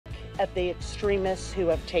of the extremists who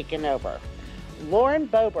have taken over. Lauren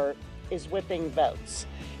Boebert is whipping votes.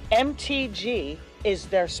 MTG is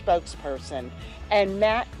their spokesperson, and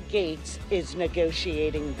Matt Gaetz is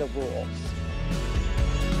negotiating the rules.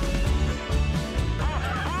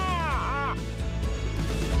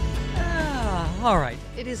 All right.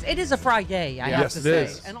 It is a Friday, I have to say.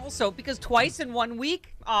 And also because twice in 1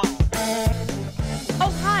 week. Oh,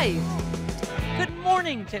 hi. Good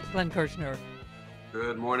morning, Glenn Kirschner.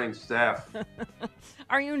 Good morning, Steph.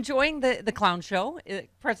 Are you enjoying the clown show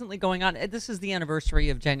presently going on? This is the anniversary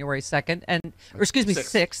of January 2nd, or excuse me,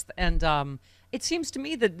 6th. And it seems to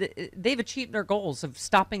me that they've achieved their goals of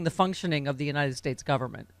stopping the functioning of the United States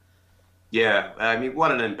government. Yeah, I mean,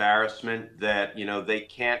 what an embarrassment that, they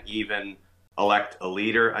can't even elect a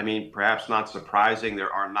leader. I mean, perhaps not surprising,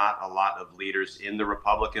 there are not a lot of leaders in the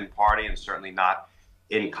Republican Party and certainly not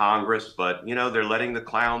in Congress, but, they're letting the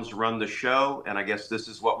clowns run the show, and I guess this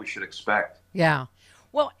is what we should expect. Yeah.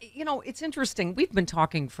 Well, it's interesting. We've been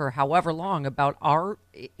talking for however long about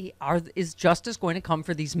is justice going to come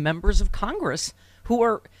for these members of Congress who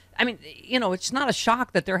are, it's not a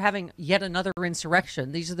shock that they're having yet another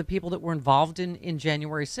insurrection. These are the people that were involved in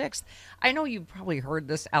January 6th. I know you've probably heard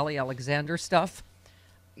this Ali Alexander stuff,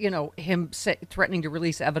 him threatening to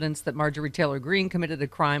release evidence that Marjorie Taylor Greene committed a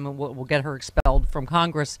crime and will get her expelled from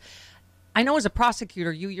Congress. I know as a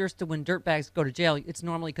prosecutor, you used to, when dirtbags go to jail, it's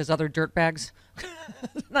normally because other dirtbags.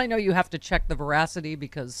 I know you have to check the veracity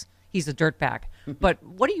because he's a dirtbag. But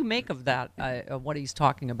what do you make of that, what he's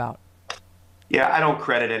talking about? Yeah, I don't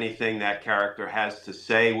credit anything that character has to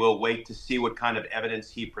say. We'll wait to see what kind of evidence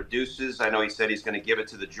he produces. I know he said he's going to give it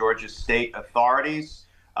to the Georgia state authorities.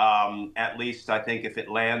 At least I think if it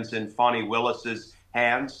lands in Fani Willis's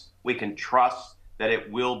hands, we can trust that it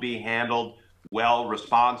will be handled well,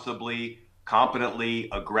 responsibly, competently,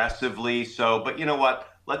 aggressively. So, but you know what?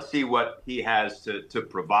 Let's see what he has to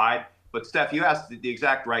provide. But Steph, you asked the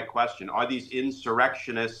exact right question. Are these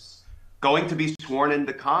insurrectionists going to be sworn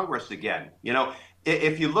into Congress again?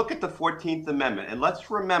 If you look at the 14th Amendment, and let's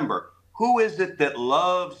remember, who is it that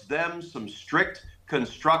loves them some strict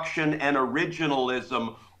construction and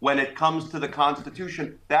originalism when it comes to the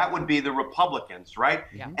Constitution? That would be the Republicans, right?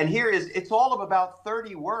 Yeah. And it's all of about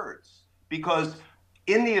 30 words. Because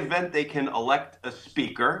in the event they can elect a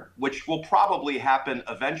speaker, which will probably happen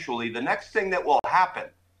eventually, the next thing that will happen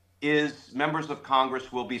is members of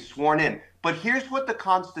Congress will be sworn in. But here's what the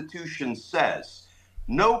Constitution says.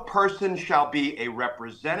 No person shall be a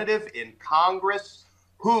representative in Congress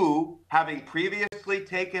who, having previously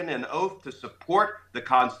taken an oath to support the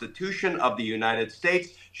Constitution of the United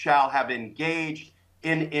States, shall have engaged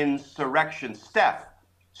in insurrection. Steph,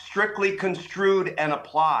 strictly construed and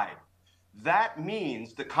applied. That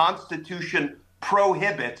means the Constitution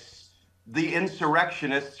prohibits the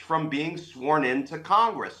insurrectionists from being sworn into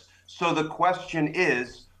Congress. So the question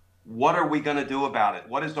is, what are we going to do about it?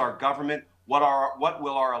 What is our government? What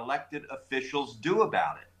will our elected officials do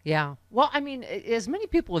about it? Yeah. Well, as many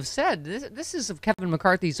people have said, this is of Kevin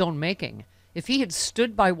McCarthy's own making. If he had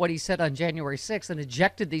stood by what he said on January 6th and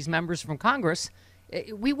ejected these members from Congress,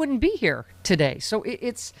 we wouldn't be here today. So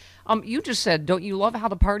it's, you just said, don't you love how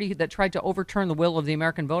the party that tried to overturn the will of the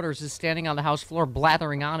American voters is standing on the House floor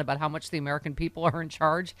blathering on about how much the American people are in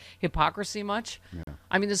charge? Hypocrisy much?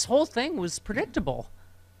 Yeah. This whole thing was predictable.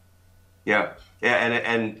 Yeah.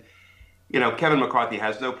 And Kevin McCarthy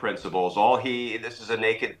has no principles. This is a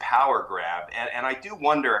naked power grab. And I do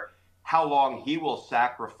wonder how long he will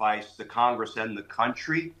sacrifice the Congress and the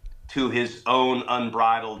country to his own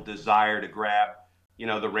unbridled desire to grab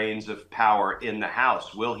the reins of power in the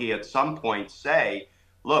House. Will he at some point say,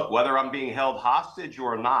 look, whether I'm being held hostage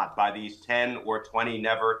or not by these 10 or 20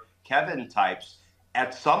 never Kevin types,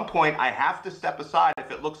 at some point I have to step aside if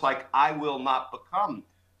it looks like I will not become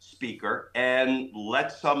speaker and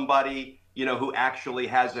let somebody, who actually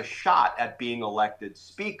has a shot at being elected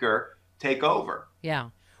speaker take over. Yeah.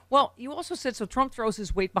 Well, you also said, so Trump throws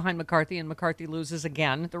his weight behind McCarthy and McCarthy loses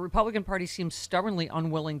again. The Republican Party seems stubbornly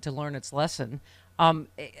unwilling to learn its lesson.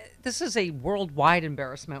 This is a worldwide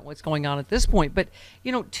embarrassment, what's going on at this point. But,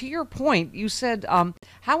 to your point, you said,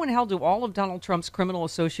 how in hell do all of Donald Trump's criminal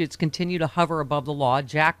associates continue to hover above the law?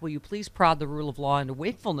 Jack, will you please prod the rule of law into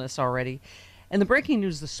wakefulness already? And the breaking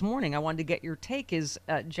news this morning, I wanted to get your take, is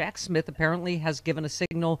Jack Smith apparently has given a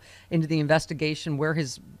signal into the investigation where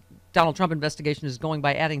his Donald Trump investigation is going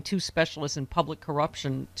by adding 2 specialists in public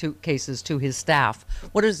corruption cases to his staff.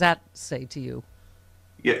 What does that say to you?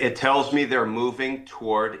 Yeah, it tells me they're moving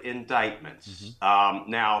toward indictments.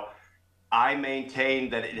 Now, I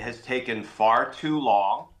maintain that it has taken far too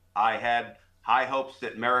long. I had high hopes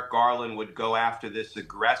that Merrick Garland would go after this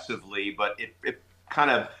aggressively, but it kind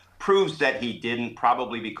of proves that he didn't,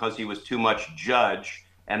 probably because he was too much judge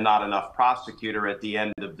and not enough prosecutor at the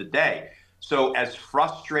end of the day. So as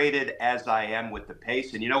frustrated as I am with the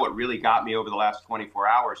pace, and you know what really got me over the last 24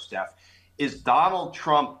 hours, Steph, is Donald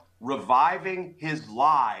Trump reviving his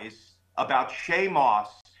lies about Shea Moss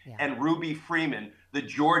and Ruby Freeman, the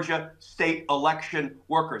Georgia state election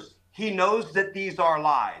workers. He knows that these are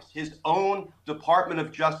lies. His own Department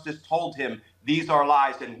of Justice told him these are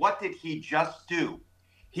lies. And what did he just do?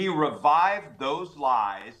 He revived those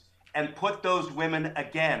lies and put those women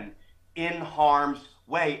again in harm's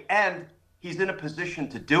way. And he's in a position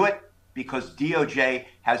to do it because DOJ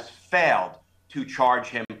has failed to charge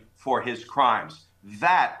him for his crimes.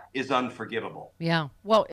 That is unforgivable. Yeah. Well,